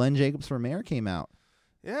Jacobs for mayor came out.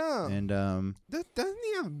 Yeah. And doesn't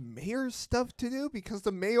he have mayor stuff to do? Because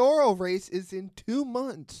the mayoral race is in 2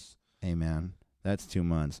 months. Hey man, that's 2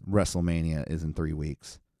 months. WrestleMania is in 3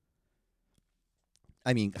 weeks.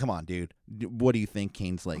 I mean, come on, dude. What do you think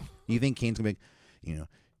Kane's like? You think Kane's gonna be,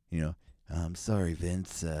 sorry,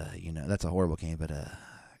 Vince. That's a horrible Kane, but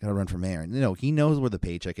gotta run for mayor. No, he knows where the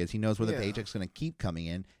paycheck is. He knows where the paycheck's gonna keep coming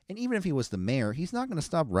in. And even if he was the mayor, he's not gonna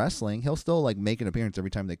stop wrestling. He'll still make an appearance every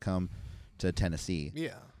time they come to Tennessee.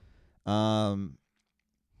 Yeah.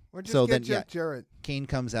 Or just Jeff Jarrett. Kane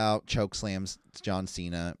comes out, choke slams John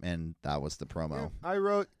Cena, and that was the promo. Yeah. I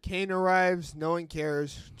wrote Kane arrives, no one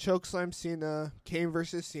cares. Choke slam Cena, Kane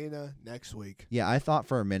versus Cena next week. Yeah, I thought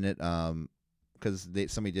for a minute, because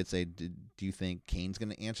somebody did say, do you think Kane's going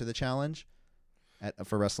to answer the challenge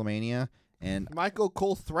for WrestleMania? And Michael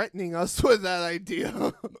Cole threatening us with that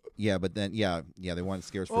idea. Yeah, but then they wanted to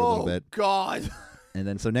scare us for a little bit. Oh God! And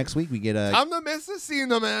then so next week we get a. I'm the miss a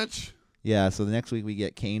Cena match. Yeah, so the next week we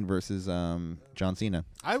get Kane versus John Cena.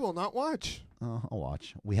 I will not watch. Oh, I'll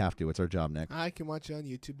watch. We have to. It's our job, Nick. I can watch it on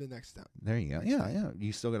YouTube the next time. There you go. Yeah.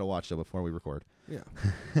 You still got to watch though before we record. Yeah.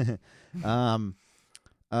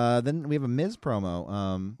 Then we have a Miz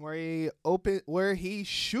promo. Where he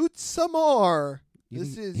shoots some more.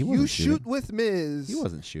 You shoot with Miz. He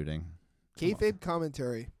wasn't shooting. Kayfabe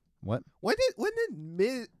commentary. What? When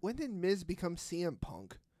did Miz become CM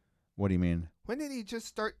Punk? What do you mean? When did he just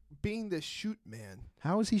start being the shoot man?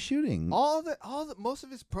 How is he shooting? Most of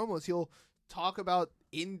his promos, he'll talk about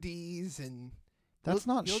indies and. That's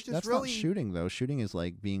not shooting though. Shooting is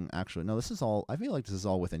like being actually. No, this is all. I feel like this is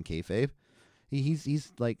all within kayfabe.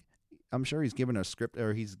 He's like, I'm sure he's given a script,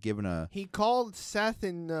 or he's given a He called Seth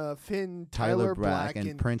and Finn Tyler Black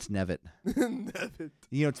and Prince Nevitt. Nevitt.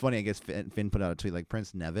 You know, it's funny. I guess Finn put out a tweet like,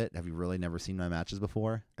 Prince Nevitt, have you really never seen my matches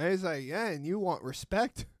before? And he's like, yeah, and you want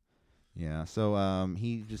respect. Yeah. So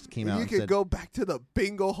he just came And out you and could said, go back to the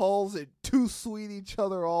bingo halls and too sweet each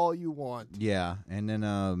other all you want. yeah. And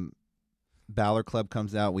then Balor Club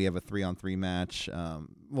comes out. We have a 3-on-3 match.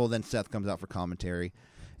 Well, then Seth comes out for commentary,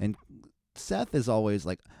 and Seth is always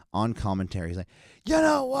like on commentary. He's like, you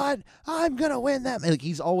know what? I'm gonna win that. Like,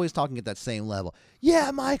 he's always talking at that same level.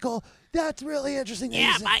 Yeah, Michael, that's really interesting.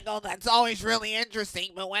 Yeah, Michael, that's always really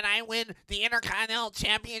interesting. But when I win the Intercontinental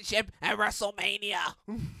Championship at WrestleMania,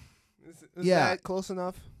 Is Yeah. that close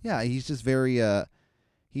enough? Yeah, he's just very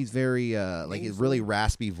he's very like a really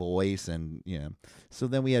raspy voice, and yeah. So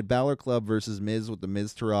then we had Balor Club versus Miz with the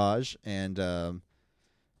Miz Taraj, and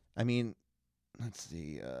I mean, let's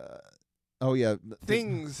see. Oh yeah,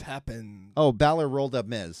 Things happen. Oh, Balor rolled up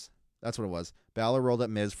Miz. That's what it was. Balor rolled up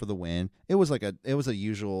Miz for the win. It was a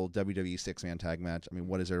usual WWE 6-man tag match. I mean,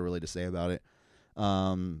 what is there really to say about it?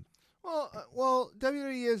 Well,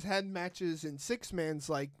 WWE has had matches in 6-mans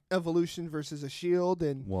like Evolution versus a Shield,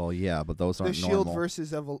 and Well, yeah, but those aren't the Shield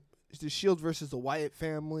normal. the Shield versus the Wyatt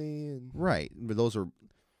family, and Right, but those are,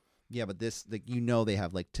 yeah, but this, like, you know, they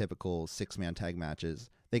have like typical 6-man tag matches.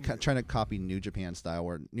 They try to copy New Japan style,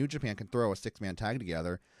 where New Japan can throw a 6-man tag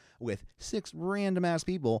together with 6 random ass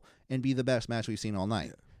people and be the best match we've seen all night.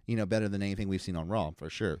 Yeah. You know, better than anything we've seen on Raw for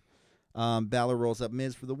sure. Balor rolls up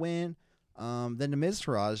Miz for the win. Then the Miz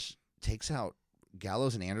Taraj takes out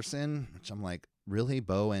Gallows and Anderson, which I'm like, really?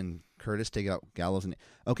 Bo and Curtis take out Gallows and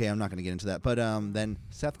okay, I'm not going to get into that. But then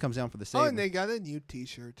Seth comes down for the save. Oh, and they got a new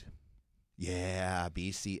T-shirt. Yeah,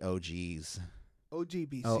 BCOGs.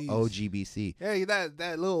 OGBC. Oh, OGBC. Yeah,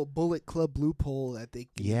 that little Bullet Club loophole that they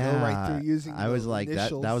can Yeah, go right through using. I was like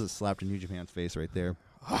initials. that was a slap to New Japan's face right there.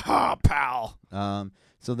 Ha pal.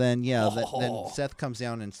 So then then Seth comes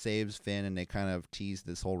down and saves Finn, and they kind of tease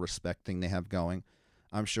this whole respect thing they have going.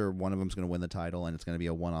 I'm sure one of them's going to win the title, and it's going to be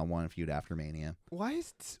a 1-on-1 feud after Mania. Why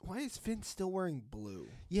is Finn still wearing blue?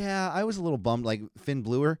 Yeah, I was a little bummed. Like Finn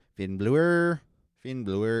Bluer.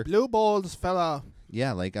 Blue balls, fella.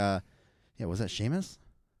 Yeah, like yeah, was that Sheamus?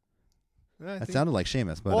 Yeah, That sounded like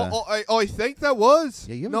Sheamus, but I think that was.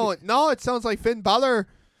 Yeah, you have no, it sounds like Finn Balor.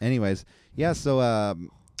 anyways, yeah. So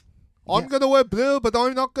I'm gonna wear blue, but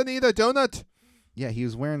I'm not gonna eat a donut. yeah, he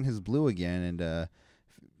was wearing his blue again,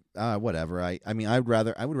 and whatever. I mean, I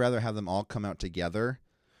would rather have them all come out together,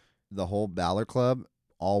 the whole Balor Club,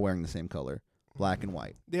 all wearing the same color, black and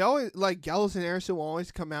white. They always like Gallows and Anderson will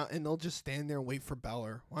always come out and they'll just stand there and wait for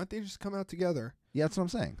Balor. Why don't they just come out together? Yeah, that's what I'm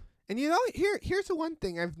saying. And you know, here's the one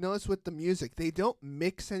thing I've noticed with the music: they don't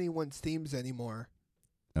mix anyone's themes anymore.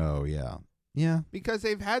 Oh yeah, yeah. Because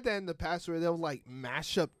they've had that in the past where they'll like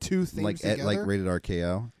mash up two things together. Like Rated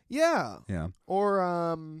RKO. Yeah. Yeah.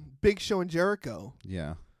 Or Big Show and Jericho.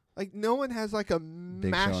 Yeah. Like no one has like a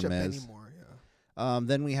Big Show mashup and Miz. anymore. Yeah.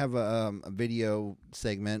 Then we have a video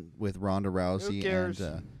segment with Ronda Rousey. Who cares?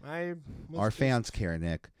 And our fans care,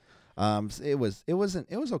 Nick. It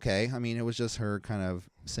was okay. I mean, it was just her kind of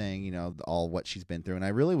saying, you know, all what she's been through, and I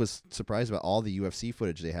really was surprised about all the UFC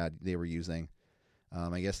footage they were using.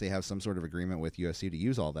 I guess they have some sort of agreement with UFC to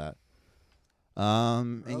use all that.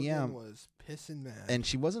 And yeah, was pissing mad. and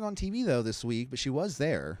she wasn't on TV though this week, but she was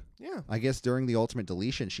there. Yeah. I guess during the Ultimate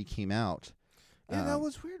Deletion, she came out. Yeah, that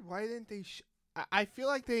was weird. Why didn't they? I feel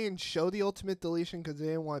like they didn't show the Ultimate Deletion because they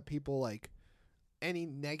didn't want people like any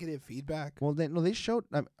negative feedback. Well, they showed.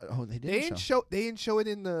 They didn't. They didn't show it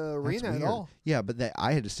in the arena at all. Yeah, but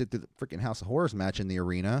I had to sit through the freaking House of Horrors match in the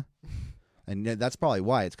arena, and that's probably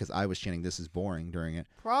why. It's because I was chanting "This is boring" during it.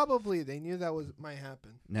 Probably they knew that might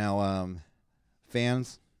happen. Now,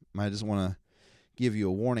 fans, I just want to give you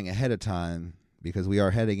a warning ahead of time because we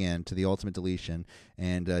are heading into the Ultimate Deletion,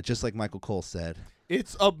 and just like Michael Cole said,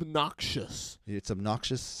 it's obnoxious. It's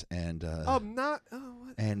obnoxious, and what?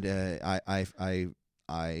 And I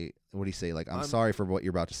what do you say? Like, I'm sorry for what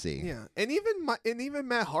you're about to see. Yeah, and even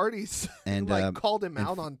Matt Hardy's and called him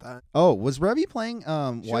out on that. Oh, was Reby playing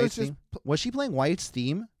Wyatt's theme? Was she playing Wyatt's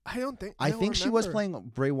theme? I don't think. I think she was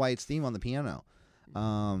playing Bray Wyatt's theme on the piano.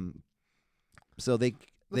 So the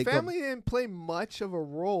family didn't play much of a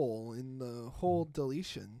role in the whole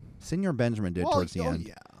deletion. Senor Benjamin did towards the end.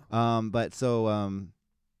 Yeah. But so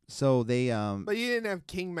they But you didn't have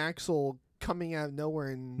King Maxwell coming out of nowhere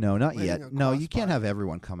and no, not yet. No, you can't have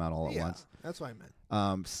everyone come out all at once. That's what I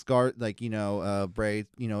meant. Scar, like, Bray,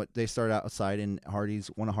 they start outside in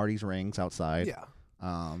one of Hardy's rings outside. Yeah.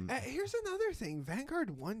 Here's another thing.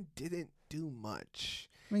 Vanguard 1 didn't do much.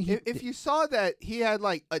 I mean, if you saw that he had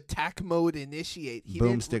like attack mode initiate, he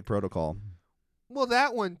didn't- Boomstick Protocol. Well,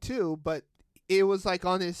 that one too, but it was like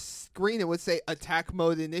on his screen it would say attack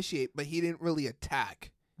mode initiate, but he didn't really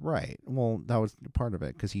attack. Right. Well, that was part of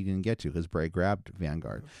it because he didn't get to because Bray grabbed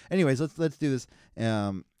Vanguard. Anyways, let's do this.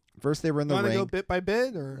 First they were in the You want to ring. go bit by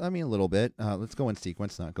bit, or I mean, a little bit. Let's go in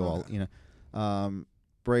sequence, not go all.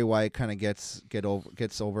 Bray Wyatt kind of gets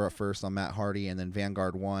over at first on Matt Hardy, and then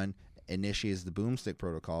Vanguard 1 initiates the Boomstick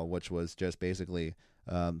Protocol, which was just basically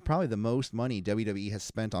probably the most money WWE has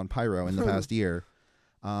spent on pyro in the past year.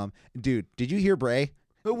 Dude, did you hear Bray?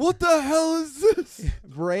 what the hell is this?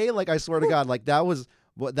 Bray, like I swear to God, like that was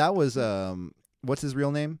what's his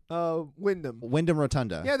real name? Wyndham. Wyndham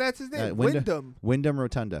Rotunda. Yeah, that's his name. Wyndham. Wyndham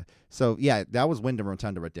Rotunda. So yeah, that was Wyndham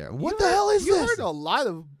Rotunda right there. What the hell is you this? Heard a lot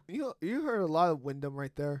of you heard a lot of Wyndham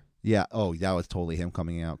right there. Yeah. Oh, that was totally him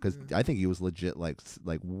coming out because I think he was legit. Like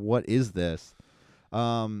what is this?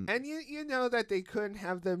 And you know that they couldn't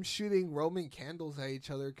have them shooting Roman candles at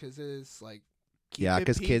each other because it's like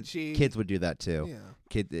because PG. kids would do that too. Yeah.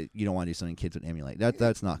 You don't want to do something kids would emulate.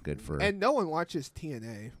 That's not good for. And no one watches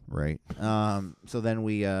TNA. Right. So then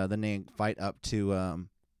they fight up to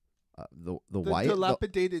the Wyatt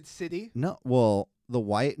dilapidated city. No, well the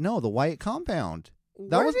Wyatt compound.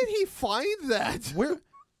 Where did he find that? Where?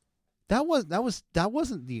 That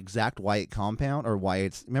wasn't the exact Wyatt compound or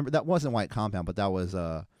Wyatt's. Remember, that wasn't Wyatt compound, but that was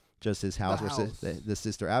just his house where the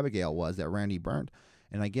sister Abigail was that Randy burned.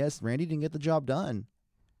 And I guess Randy didn't get the job done.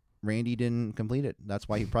 Randy didn't complete it. That's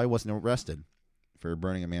why he probably wasn't arrested for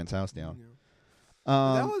burning a man's house down. Yeah.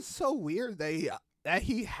 That was so weird that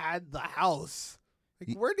he had the house.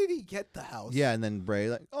 Like, where did he get the house? Yeah, and then Bray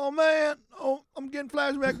like, oh man, I'm getting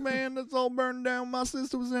flashback, man. That's all burned down. My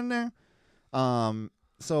sister was in there.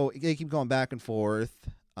 So they keep going back and forth,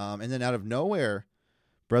 and then out of nowhere,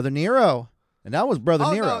 Brother Nero, and that was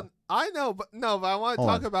Brother Nero. No, I know, but I want to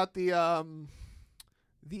talk about the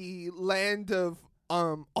land of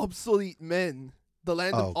obsolete men, the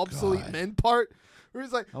land of obsolete men part, where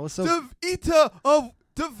it's like the eater of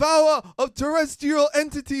devour of terrestrial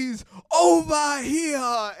entities over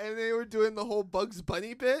here, and they were doing the whole Bugs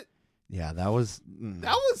Bunny bit. Yeah, that was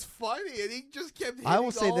funny, and he just kept hitting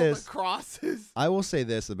the crosses. I will say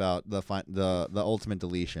this about the Ultimate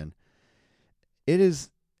Deletion. It is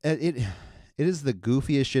the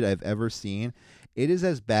goofiest shit I've ever seen. It is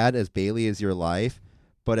as bad as Bailey Is Your Life,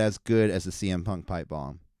 but as good as the CM Punk pipe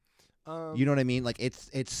bomb. You know what I mean? Like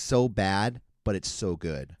it's so bad, but it's so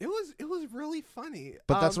good. It was really funny.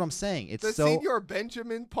 But that's what I'm saying. It's the Senior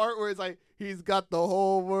Benjamin part where it's like he's got the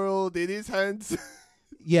whole world in his hands.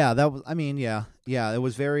 Yeah, that was. I mean, yeah. It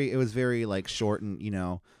was very like short and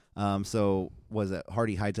So was it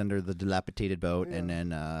Hardy hides under the dilapidated boat, and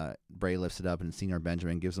then Bray lifts it up, and Senior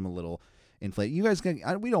Benjamin gives him a little inflate. You guys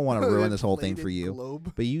we don't want to ruin this whole thing for you,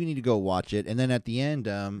 globe. But you need to go watch it. And then at the end,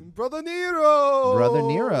 Brother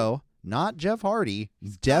Nero, not Jeff Hardy,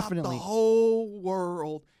 definitely got the whole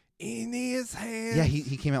world in his hands. Yeah,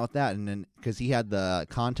 he came out with that, and then because he had the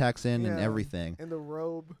contacts in and everything, and the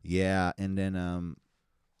robe. Yeah, and then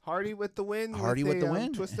Hardy with the win.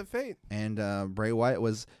 Twist of fate. And Bray Wyatt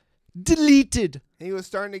was deleted. And he was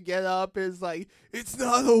starting to get up. It's like, it's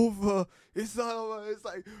not over. It's not over. It's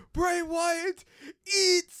like, Bray Wyatt,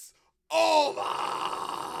 it's over.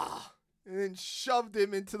 And then shoved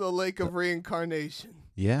him into the lake of reincarnation.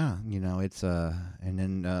 Yeah, it's and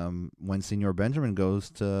then when Senior Benjamin goes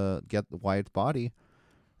to get the Wyatt's body,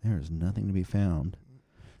 there is nothing to be found.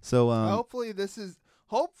 So hopefully this is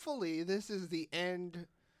the end.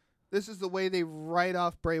 This is the way they write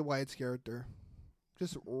off Bray Wyatt's character.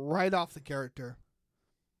 Just write off the character.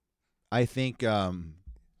 I think I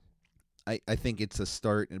think it's a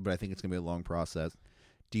start, but I think it's gonna be a long process.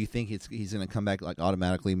 Do you think he's gonna come back like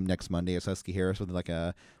automatically next Monday as Husky Harris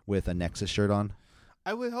with a Nexus shirt on?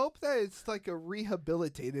 I would hope that it's like a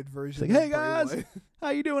rehabilitated version. It's like, hey guys,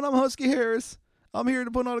 how you doing? I'm Husky Harris. I'm here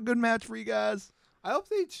to put on a good match for you guys. I hope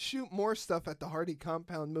they shoot more stuff at the Hardy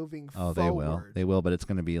compound moving forward. Oh, they will, but it's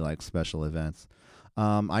going to be like special events.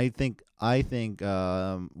 I think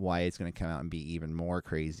Wyatt's going to come out and be even more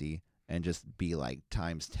crazy and just be like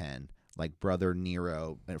times 10, like Brother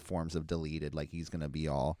Nero in forms of deleted. Like he's going to be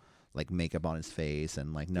all like makeup on his face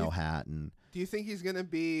and like no hat. And do you think he's going to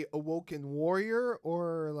be a Woken Warrior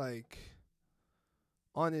or like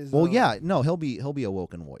on his? Well, yeah, no, he'll be a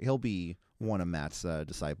Woken Warrior. He'll be one of Matt's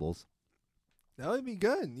disciples. That would be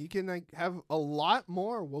good. You can like have a lot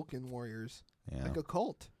more Woken Warriors, like a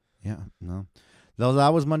cult. Yeah, no. Though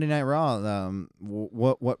that was Monday Night Raw.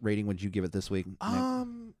 What rating would you give it this week? I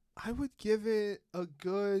would give it a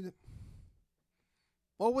good.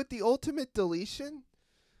 Well, with the Ultimate Deletion,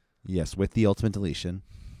 Yes, with the ultimate deletion.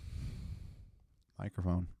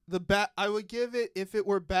 Microphone. I would give it, if it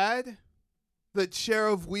were bad, the chair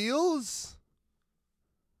of wheels.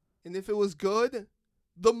 And if it was good,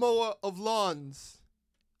 the mower of lawns.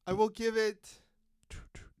 I will give it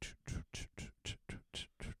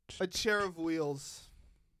a chair of wheels.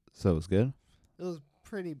 So it was good? It was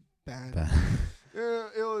pretty bad. Bad.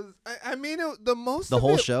 It was. I mean, the most. The of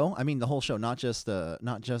whole it, show? I mean, the whole show, not just the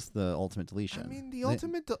ultimate deletion. I mean, the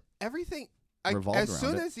ultimate. Everything. revolved As around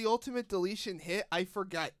soon it. as the ultimate deletion hit, I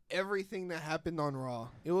forgot everything that happened on Raw.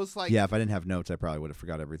 It was like. Yeah, if I didn't have notes, I probably would have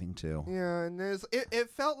forgot everything too. Yeah, and it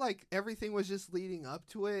felt like everything was just leading up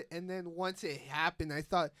to it, and then once it happened, I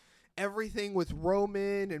thought everything with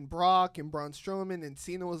Roman and Brock and Braun Strowman and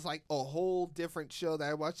Cena was like a whole different show that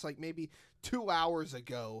I watched like maybe 2 hours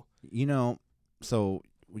ago. You know, so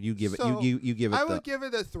you give it. So, You give it. I would give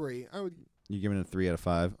it a 3. You're giving it a 3 out of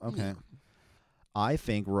 5. Okay. Yeah. I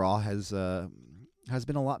think Raw has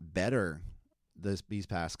been a lot better these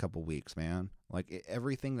past couple weeks, man. Like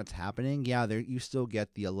everything that's happening, yeah, there you still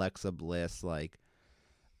get the Alexa Bliss, like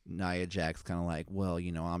Nia Jax, kind of like, well,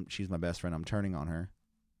 you know, she's my best friend, I'm turning on her.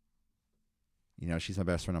 You know, she's my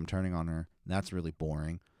best friend, I'm turning on her. That's really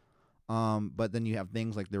boring. But then you have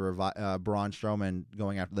things like the Braun Strowman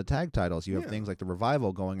going after the tag titles. You have things like the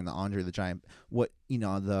Revival going in the Andre the Giant.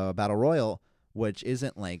 The Battle Royal, which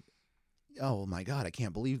isn't like, oh my God, I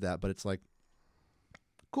can't believe that. But it's like,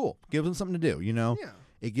 cool. Gives them something to do, you know? Yeah.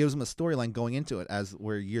 It gives them a storyline going into it, as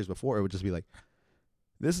where years before it would just be like,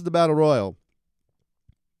 this is the Battle Royal.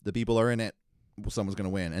 The people are in it. Someone's going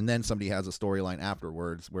to win. And then somebody has a storyline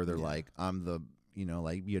afterwards where they're like, I'm the, you know,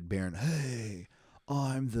 like you had Baron, hey,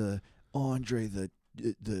 I'm the Andre the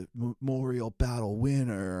Memorial Battle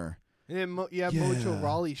winner. And then you have Mojo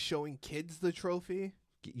Rawley showing kids the trophy.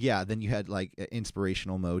 Yeah, then you had like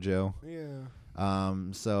inspirational Mojo. Yeah.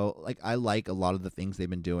 So like I like a lot of the things they've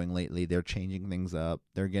been doing lately. They're changing things up.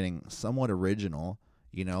 They're getting somewhat original.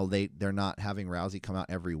 You know, they're not having Rousey come out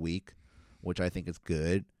every week, which I think is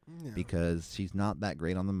good because she's not that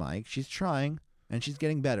great on the mic. She's trying and she's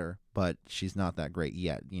getting better, but she's not that great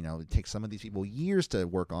yet. You know, it takes some of these people years to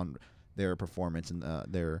work on their performance and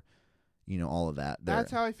their, you know, all of that.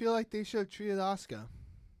 That's how I feel like they should have treated Asuka.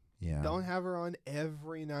 Yeah. Don't have her on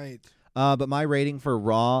every night. But my rating for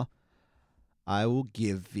Raw, I will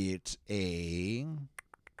give it a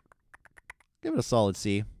solid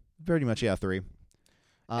C. Pretty much, 3.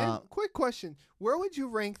 And quick question: where would you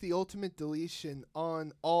rank the Ultimate Deletion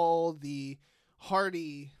on all the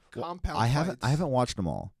Hardy compound I fights? haven't watched them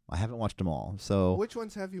all. So which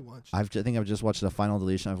ones have you watched? I think I've just watched the Final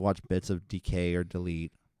Deletion. I've watched bits of Decay or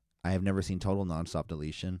Delete. I have never seen Total Nonstop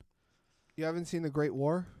Deletion. You haven't seen the Great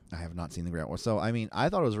War? I have not seen the Great War. So I mean, I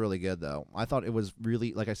thought it was really good though. I thought it was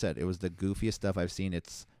really, like I said, it was the goofiest stuff I've seen.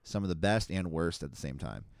 It's some of the best and worst at the same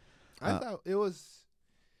time. I thought it was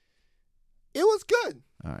good.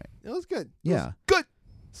 All right. It was good. Good.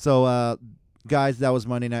 So, guys, that was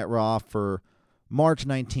Monday Night Raw for March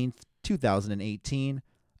 19th, 2018.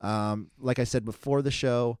 Like I said before the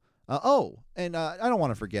show. I don't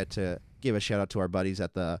want to forget to give a shout out to our buddies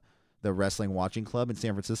at the Wrestling Watching Club in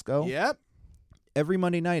San Francisco. Yep. Every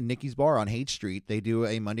Monday night at Nikki's Bar on Haight Street, they do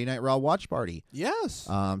a Monday Night Raw watch party. Yes.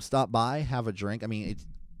 Stop by, have a drink. I mean, it's.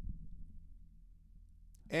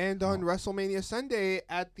 And on WrestleMania Sunday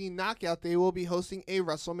at the Knockout, they will be hosting a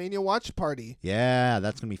WrestleMania watch party. Yeah,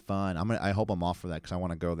 that's gonna be fun. I hope I'm off for that because I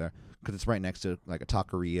want to go there because it's right next to like a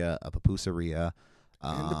taqueria, a pupuseria,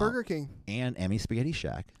 And the Burger King. and Emmy Spaghetti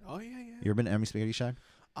Shack. Oh yeah. You ever been to Emmy Spaghetti Shack?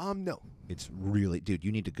 No. It's really, dude,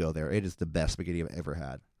 you need to go there. It is the best spaghetti I've ever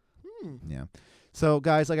had. Yeah. So,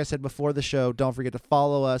 guys, like I said before the show, don't forget to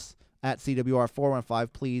follow us at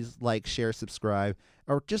CWR415. Please like, share, subscribe,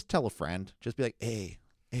 or just tell a friend. Just be like, hey,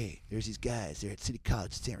 there's these guys. They're at City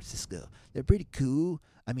College, San Francisco. They're pretty cool.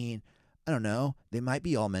 I mean, I don't know. They might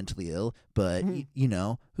be all mentally ill, but, you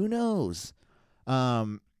know, who knows?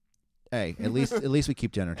 Hey, at least we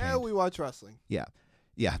keep you entertained. And we watch wrestling. Yeah.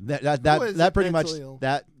 That pretty much mentally ill?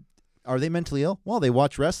 that. Are they mentally ill? Well, they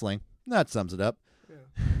watch wrestling. That sums it up.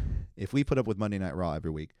 Yeah. If we put up with Monday Night Raw every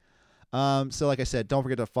week. So like I said, don't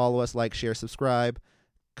forget to follow us, like, share, subscribe,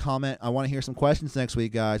 comment. I want to hear some questions next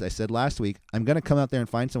week, guys. I said last week I'm gonna come out there and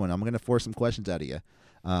find someone. I'm gonna force some questions out of you.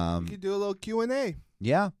 You could do a little Q&A.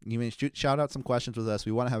 Yeah, you mean shout out some questions with us.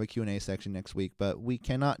 We want to have a Q&A section next week, but we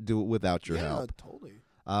cannot do it without your help. Totally.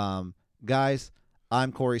 Guys,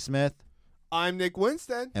 I'm Corey Smith. I'm Nick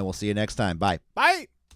Winstead. And we'll see you next time. Bye. Bye.